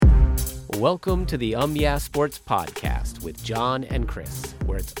Welcome to the Yeah Sports Podcast with John and Chris,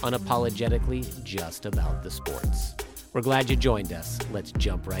 where it's unapologetically just about the sports. We're glad you joined us. Let's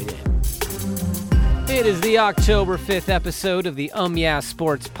jump right in. It is the October 5th episode of the Yeah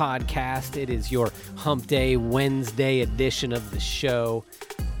Sports Podcast. It is your Hump Day Wednesday edition of the show.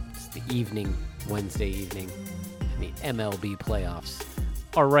 It's the evening, Wednesday evening, and the MLB playoffs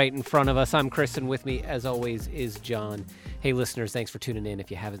are right in front of us. I'm Chris, and with me, as always, is John. Hey, listeners, thanks for tuning in. If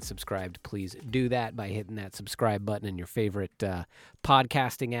you haven't subscribed, please do that by hitting that subscribe button in your favorite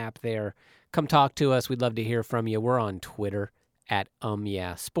podcasting app there. Come talk to us. We'd love to hear from you. We're on Twitter at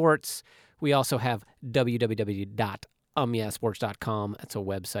Yeah Sports. We also have www.yeahsports.com. That's a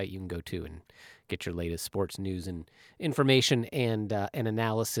website you can go to and get your latest sports news and information and an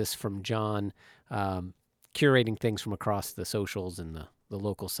analysis from John, curating things from across the socials and the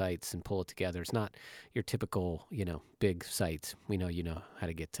local sites and pull it together. It's not your typical, big sites. We know you know how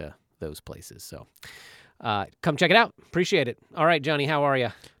to get to those places. So come check it out. Appreciate it. All right, Johnny, how are you?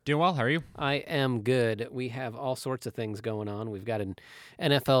 Doing well. How are you? I am good. We have all sorts of things going on. We've got an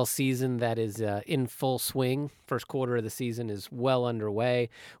NFL season that is in full swing. First quarter of the season is well underway.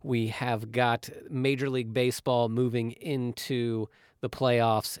 We have got Major League Baseball moving into the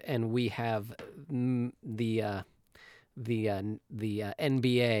playoffs, and we have the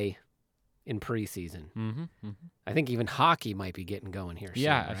NBA in preseason. I think even hockey might be getting going here soon,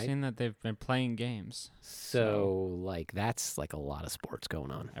 Yeah, right? I've seen that they've been playing games. So, that's like a lot of sports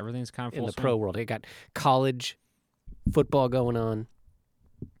going on. Everything's kind of full in the swing. pro world. They got college football going on,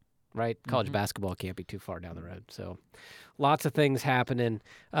 right? College basketball can't be too far down the road. So lots of things happening.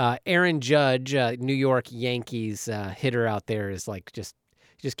 Aaron Judge, New York Yankees hitter out there, is like just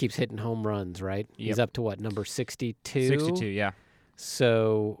keeps hitting home runs, right? Yep. He's up to what, number 62? 62, yeah.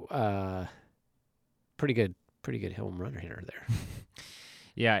 So pretty good home run hitter there.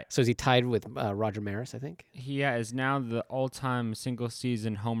 Yeah. So is he tied with Roger Maris, I think? He is now the all-time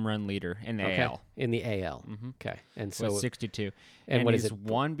single-season home run leader in the AL. In the AL. Okay. And so with 62. And what is he's it?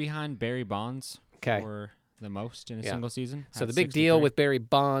 one behind Barry Bonds Okay. for the most in a single season. So at the big 63. deal with Barry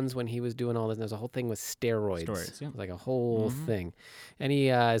Bonds when he was doing all this, there's a whole thing with steroids. Yeah. It was like a whole thing.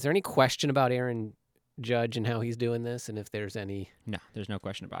 Is there any question about Aaron Judge and how he's doing this, and if there's any? No, there's no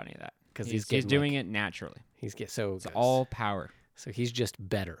question about any of that. Because he's doing it naturally. It's all power. So he's just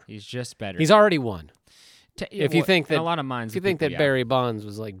better. He's just better. He's already won. If you think that a lot of minds, if you think that Barry Bonds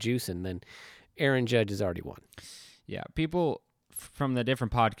was like juicing, then Aaron Judge has already won. Yeah, people from the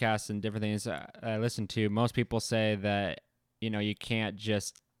different podcasts and different things I listen to, most people say that you can't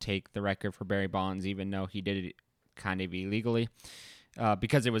just take the record for Barry Bonds, even though he did it kind of illegally,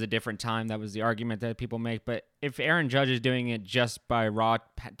 because it was a different time. That was the argument that people make. But if Aaron Judge is doing it just by raw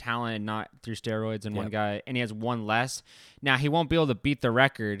talent and not through steroids, and one guy, and he has one less, now he won't be able to beat the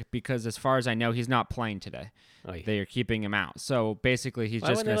record because, as far as I know, he's not playing today. Oh, yeah. They are keeping him out. So basically, he's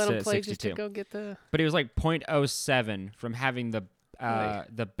just going to sit at 62. Just to go get the... But he was like .07 from having the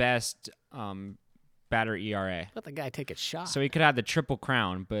best batter ERA. Let the guy take a shot. So he could have the triple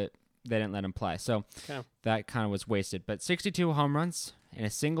crown, but they didn't let him play. So that kind of was wasted. But 62 home runs in a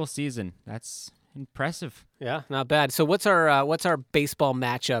single season, that's impressive. Yeah, not bad. So what's our baseball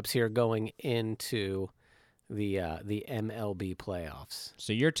matchups here going into the MLB playoffs?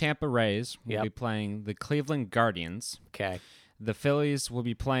 So your Tampa Rays will be playing the Cleveland Guardians. Okay. The Phillies will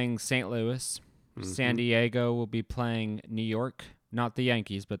be playing St. Louis. San Diego will be playing New York. Not the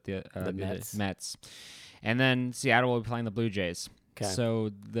Yankees, but the Mets. And then Seattle will be playing the Blue Jays. Okay.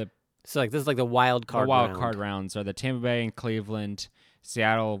 So this is like the wild card. The wild card rounds are the Tampa Bay and Cleveland,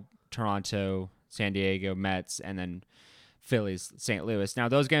 Seattle, Toronto, San Diego, Mets, and then Phillies, St. Louis. Now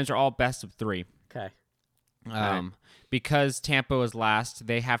those games are all best of 3. Okay. Because Tampa was last,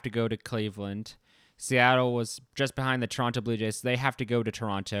 they have to go to Cleveland. Seattle was just behind the Toronto Blue Jays, so they have to go to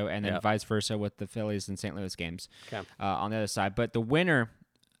Toronto, and then vice versa with the Phillies and St. Louis games on the other side. But the winner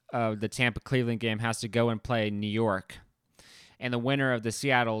of the Tampa-Cleveland game has to go and play New York. And the winner of the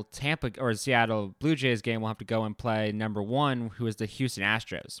Seattle Blue Jays game will have to go and play number 1, who is the Houston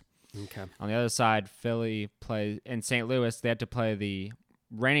Astros. Okay. On the other side, Philly plays in St. Louis. They have to play the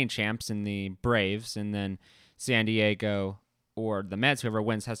reigning champs in the Braves, and then San Diego or the Mets, whoever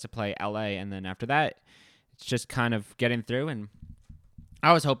wins, has to play LA. And then after that, it's just kind of getting through. And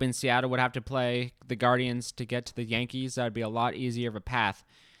I was hoping Seattle would have to play the Guardians to get to the Yankees. That would be a lot easier of a path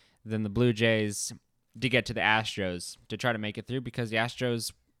than the Blue Jays to get to the Astros to try to make it through, because the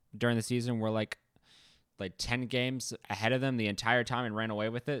Astros during the season were like 10 games ahead of them the entire time and ran away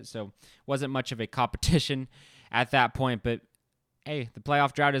with it. So wasn't much of a competition at that point. But hey, the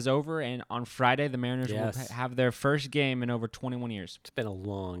playoff drought is over, and on Friday, the Mariners will have their first game in over 21 years. It's been a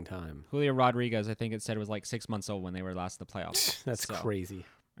long time. Julio Rodriguez, I think it said, was like 6 months old when they were last in the playoffs. That's crazy.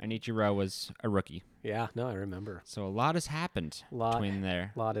 And Ichiro was a rookie. Yeah, no, I remember. So a lot has happened between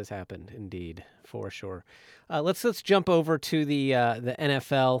there. A lot has happened, indeed, for sure. Let's jump over to the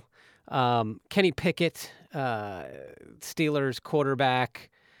NFL. Kenny Pickett, Steelers quarterback.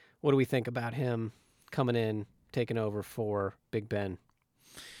 What do we think about him coming in, taking over for Big Ben?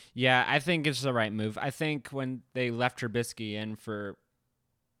 Yeah, I think it's the right move. I think when they left Trubisky in for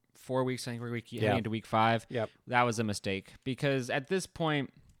 4 weeks, I think we're heading into week 5, that was a mistake. Because at this point,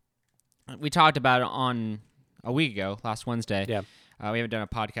 we talked about it on a week ago, last Wednesday. Yeah. We haven't done a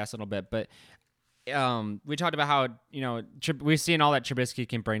podcast a little bit, but we talked about how, we've seen all that Trubisky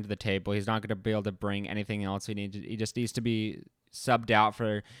can bring to the table. He's not going to be able to bring anything else. He just needs to be subbed out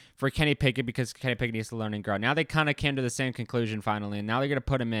for Kenny Pickett because Kenny Pickett needs to learn and grow. Now they kind of came to the same conclusion finally, and now they're going to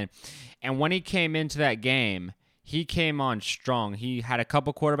put him in. And when he came into that game, he came on strong. He had a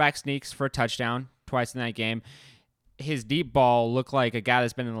couple quarterback sneaks for a touchdown twice in that game. His deep ball looked like a guy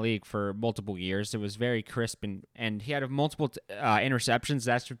that's been in the league for multiple years. It was very crisp, and he had multiple interceptions.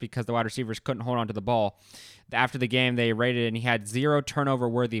 That's just because the wide receivers couldn't hold on to the ball. After the game, they rated it, and he had 0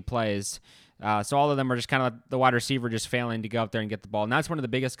 turnover-worthy plays. So all of them are just kind of the wide receiver just failing to go up there and get the ball. And that's one of the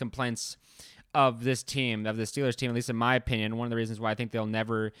biggest complaints of this team, of the Steelers team, at least in my opinion. One of the reasons why I think they'll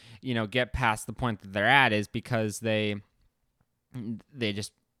never, get past the point that they're at is because they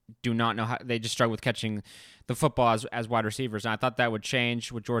just do not know how. They just struggle with catching the football as wide receivers. And I thought that would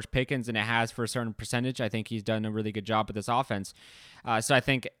change with George Pickens, and it has for a certain percentage. I think he's done a really good job with this offense. So I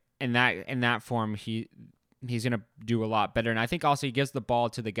think in that form, he's going to do a lot better. And I think also he gives the ball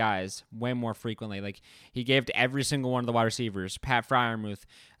to the guys way more frequently. Like he gave to every single one of the wide receivers, Pat Freiermuth,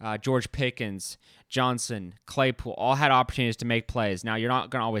 George Pickens, Johnson, Claypool, all had opportunities to make plays. Now, you're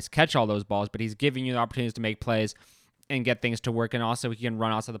not going to always catch all those balls, but he's giving you the opportunities to make plays and get things to work. And also he can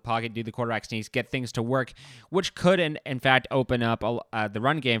run outside the pocket, do the quarterback sneaks, get things to work, which could, in fact, open up the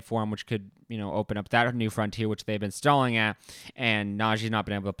run game for him, which could, open up that new frontier, which they've been stalling at. And Najee's not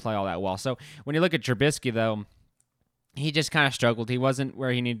been able to play all that well. So when you look at Trubisky, though, he just kind of struggled. He wasn't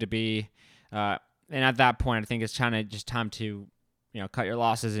where he needed to be. And at that point, I think it's just time to, cut your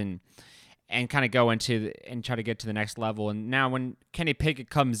losses and kind of go into and try to get to the next level. And now when Kenny Pickett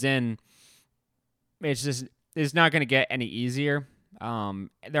comes in, it's not going to get any easier.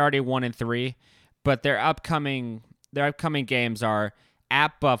 They're already 1-3, but their upcoming games are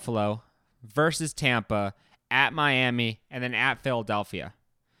at Buffalo versus Tampa, at Miami, and then at Philadelphia.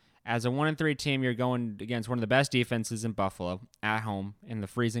 As a 1-3 team, you're going against one of the best defenses in Buffalo at home in the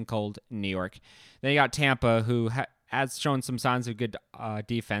freezing cold New York. Then you got Tampa, who has shown some signs of good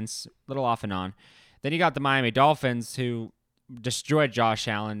defense, a little off and on. Then you got the Miami Dolphins, who destroyed Josh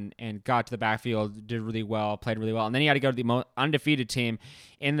Allen and got to the backfield, did really well, played really well. And then you got to go to the undefeated team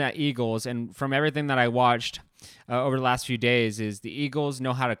in the Eagles. And from everything that I watched over the last few days is the Eagles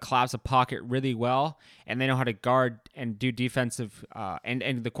know how to collapse a pocket really well, and they know how to guard and do defensive,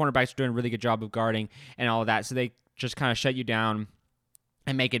 and the cornerbacks are doing a really good job of guarding and all of that. So they just kind of shut you down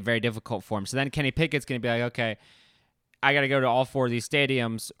and make it very difficult for them. So then Kenny Pickett's going to be like, okay, I got to go to all 4 of these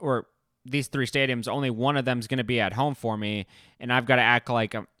stadiums, or these 3 stadiums, only one of them is going to be at home for me, and I've got to act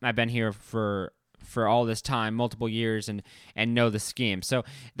like I've been here for all this time, multiple years, and know the scheme. So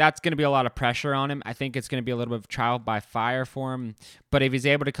that's going to be a lot of pressure on him. I think it's going to be a little bit of trial by fire for him. But if he's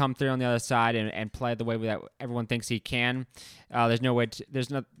able to come through on the other side and play the way that everyone thinks he can, there's no way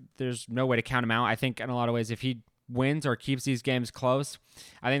to count him out. I think in a lot of ways, if he wins or keeps these games close,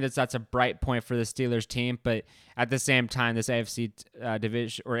 I think that's a bright point for the Steelers team. But at the same time, this AFC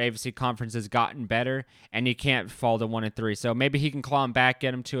division or AFC conference has gotten better, and you can't fall to 1-3. So maybe he can claw him back,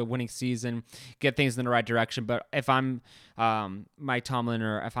 get him to a winning season, get things in the right direction. But if I'm Mike Tomlin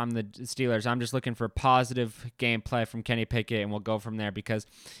or if I'm the Steelers, I'm just looking for positive gameplay from Kenny Pickett, and we'll go from there. Because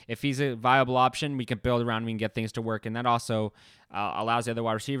if he's a viable option, we can build around him, we can get things to work, and that also allows the other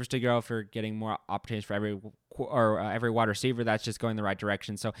wide receivers to grow for getting more opportunities for every wide receiver. That's just going the right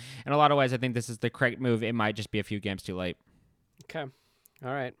direction. So in a lot of ways, I think this is the correct move. It might just be a few games too late. Okay.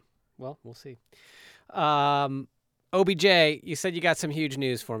 All right. Well, we'll see. OBJ, you said you got some huge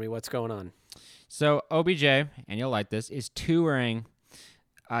news for me. What's going on? So OBJ, and you'll like this, is touring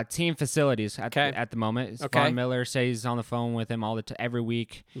team facilities at the moment. Okay. Von Miller says he's on the phone with him every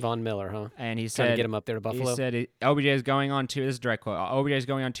week. Von Miller, huh? And he trying said, to get him up there to Buffalo. He said OBJ is going on tour. This is a direct quote. OBJ is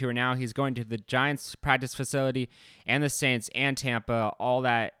going on tour now. He's going to the Giants practice facility and the Saints and Tampa, all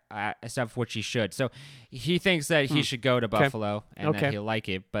that stuff, which he should. So he thinks that he should go to Buffalo and that he'll like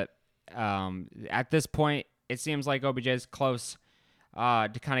it. But at this point, it seems like OBJ is close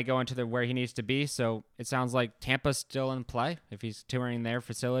to kind of go into where he needs to be. So it sounds like Tampa's still in play if he's touring their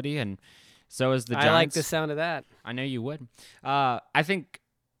facility, and so is the Giants. I like the sound of that. I know you would. I think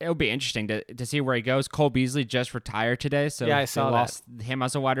it'll be interesting to see where he goes. Cole Beasley just retired today, so yeah, I saw they lost him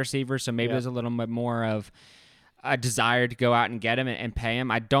as a wide receiver, so maybe there's a little bit more of a desire to go out and get him and pay him.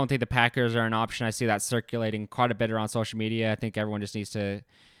 I don't think the Packers are an option. I see that circulating quite a bit around social media. I think everyone just needs to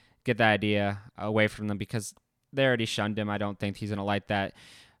get that idea away from them because they already shunned him. I don't think he's going to like that.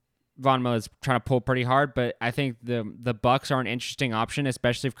 Von Miller's trying to pull pretty hard, but I think the Bucs are an interesting option,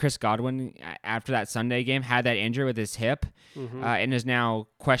 especially if Chris Godwin, after that Sunday game, had that injury with his hip and is now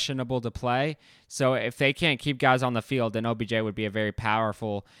questionable to play. So if they can't keep guys on the field, then OBJ would be a very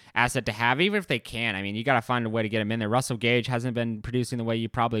powerful asset to have, even if they can. I mean, you got to find a way to get him in there. Russell Gage hasn't been producing the way you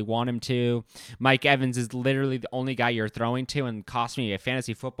probably want him to. Mike Evans is literally the only guy you're throwing to and cost me a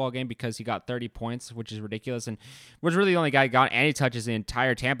fantasy football game because he got 30 points, which is ridiculous, and was really the only guy who got any touches the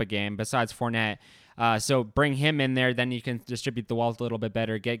entire Tampa game besides Fournette. So bring him in there, then you can distribute the wealth a little bit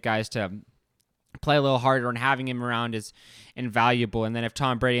better, get guys to play a little harder, and having him around is invaluable. And then if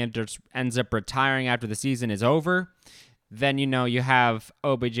Tom Brady ends up retiring after the season is over, then you have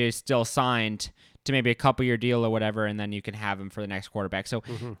OBJ still signed to maybe a couple-year deal or whatever, and then you can have him for the next quarterback. So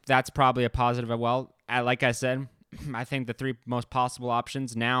that's probably a positive. Well, like I said, I think the three most possible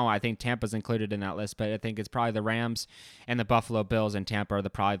options now, I think Tampa's included in that list, but I think it's probably the Rams and the Buffalo Bills and Tampa are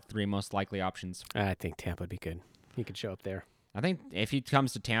probably the three most likely options. I think Tampa would be good. He could show up there. I think if he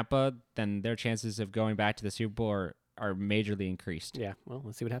comes to Tampa, then their chances of going back to the Super Bowl are majorly increased. Yeah, well,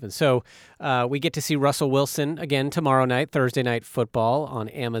 let's see what happens. So we get to see Russell Wilson again tomorrow night, Thursday Night Football on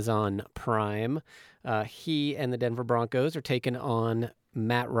Amazon Prime. He and the Denver Broncos are taking on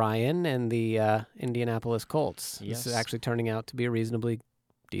Matt Ryan and the Indianapolis Colts. Yes. This is actually turning out to be a reasonably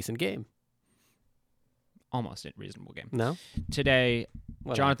decent game. Almost a reasonable game. No? Today,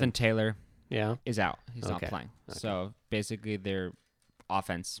 Jonathan Taylor is out. He's not playing. Okay. So basically their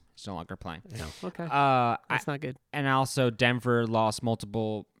offense is no longer playing. No. Okay. That's not good. And also Denver lost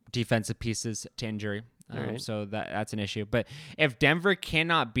multiple defensive pieces to injury. Right. So that's an issue. But if Denver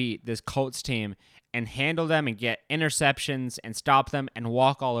cannot beat this Colts team and handle them and get interceptions and stop them and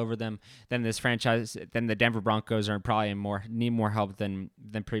walk all over them, then the Denver Broncos are probably need more help than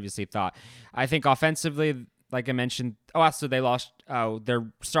previously thought. I think offensively, like I mentioned, so they lost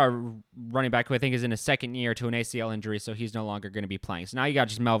their star running back, who I think is in his second year, to an ACL injury, so he's no longer going to be playing. So now you got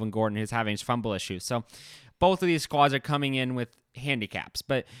just Melvin Gordon, who's having his fumble issues. So both of these squads are coming in with handicaps,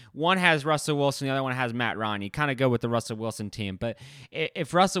 but one has Russell Wilson, the other one has Matt Ryan. You kind of go with the Russell Wilson team, but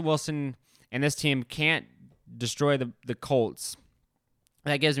if Russell Wilson and this team can't destroy the Colts,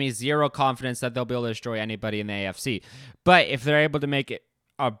 that gives me zero confidence that they'll be able to destroy anybody in the AFC. But if they're able to make it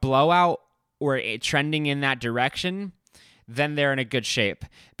a blowout or trending in that direction, then they're in a good shape,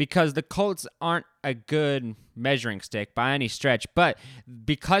 because the Colts aren't a good measuring stick by any stretch. But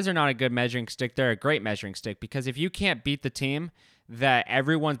because they're not a good measuring stick, they're a great measuring stick, because if you can't beat the team that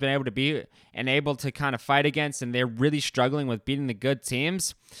everyone's been able to beat and able to kind of fight against, and they're really struggling with beating the good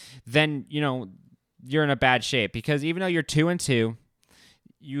teams, then you're in a bad shape. Because even though you're 2-2,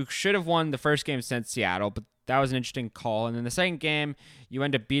 you should have won the first game since Seattle, but that was an interesting call. And then the second game, you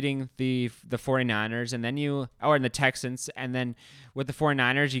end up beating the 49ers, and then and the Texans, and then with the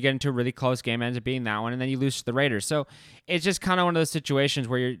 49ers, you get into a really close game, ends up beating that one, and then you lose to the Raiders. So it's just kind of one of those situations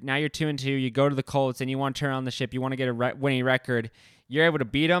where you're 2-2, you go to the Colts, and you want to turn on the ship, you want to get a winning record. You're able to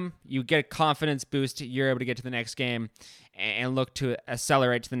beat them, you get a confidence boost, you're able to get to the next game and look to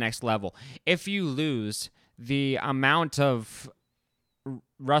accelerate to the next level. If you lose, the amount of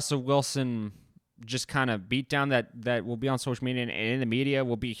Russell Wilson just kind of beat down that will be on social media and in the media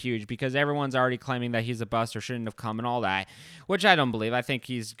will be huge, because everyone's already claiming that he's a bust or shouldn't have come and all that, which I don't believe. I think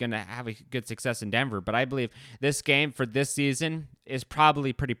he's going to have a good success in Denver, but I believe this game for this season is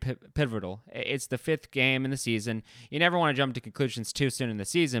probably pretty pivotal. It's the 5th game in the season. You never want to jump to conclusions too soon in the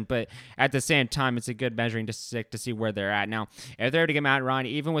season, but at the same time, it's a good measuring stick to see where they're at. Now, if they're able to get Matt Ryan,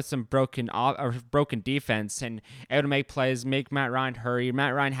 even with some broken defense, and able to make plays, make Matt Ryan hurry.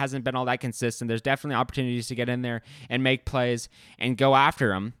 Matt Ryan hasn't been all that consistent. There's definitely opportunities to get in there and make plays and go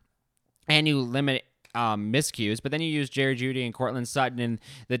after him, and you limit miscues, but then you use Jerry Jeudy and Cortland Sutton and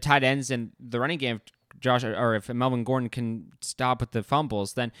the tight ends and the running game. If Melvin Gordon can stop with the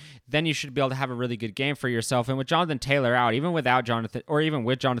fumbles, then you should be able to have a really good game for yourself. And with Jonathan Taylor out, even with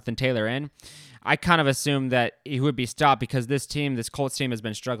Jonathan Taylor in, I kind of assumed that he would be stopped, because this Colts team has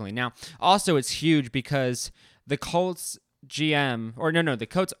been struggling. Now, also it's huge because the Colts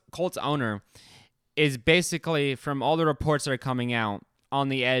Colts owner is basically, from all the reports that are coming out, on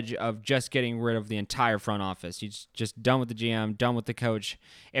the edge of just getting rid of the entire front office. He's just done with the GM, done with the coach,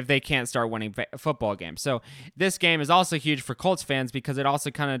 if they can't start winning football games. So this game is also huge for Colts fans because it also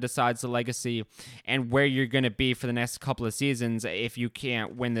kind of decides the legacy and where you're going to be for the next couple of seasons if you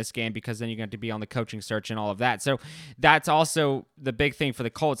can't win this game, because then you're going to be on the coaching search and all of that. So that's also the big thing for the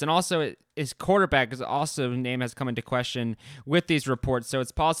Colts. And also his quarterback is also, name has come into question with these reports. So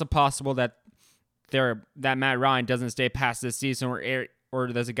it's also possible that Matt Ryan doesn't stay past this season,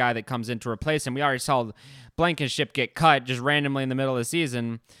 or there's a guy that comes in to replace him. We already saw Blankenship get cut just randomly in the middle of the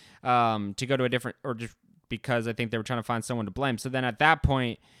season to go to a different, or just because I think they were trying to find someone to blame. So then at that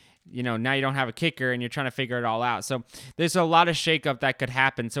point, now you don't have a kicker and you're trying to figure it all out. So there's a lot of shakeup that could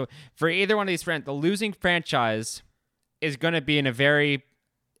happen. So for either one of these friends, the losing franchise is going to be in a very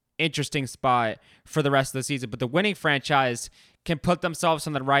interesting spot for the rest of the season, but the winning franchise can put themselves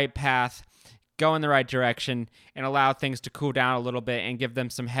on the right path, go in the right direction, and allow things to cool down a little bit and give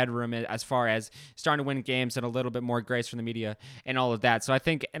them some headroom as far as starting to win games and a little bit more grace from the media and all of that. So I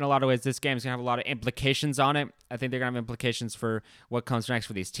think in a lot of ways, this game is going to have a lot of implications on it. I think they're going to have implications for what comes next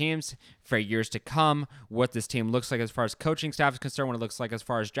for these teams, for years to come, what this team looks like as far as coaching staff is concerned, what it looks like as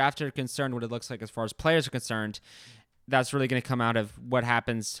far as drafters are concerned, what it looks like as far as players are concerned. That's really going to come out of what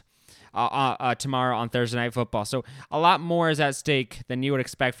happens tomorrow on Thursday Night Football. So a lot more is at stake than you would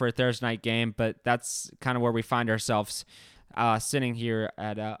expect for a Thursday night game, but that's kind of where we find ourselves sitting here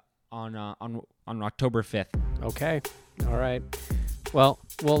at on October 5th. Okay. All right. Well,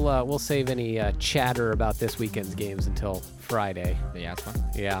 we'll save any chatter about this weekend's games until Friday. Yeah, that's fun.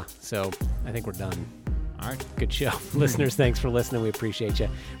 Yeah. So I think we're done. All right. Good show. Listeners, thanks for listening. We appreciate you.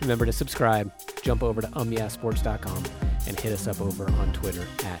 Remember to subscribe, jump over to yeahsports.com, and hit us up over on Twitter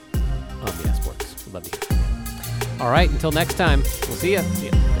at yeahsports. We'd love to hear. All right. Until next time, we'll see you.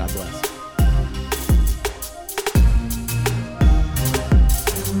 God bless.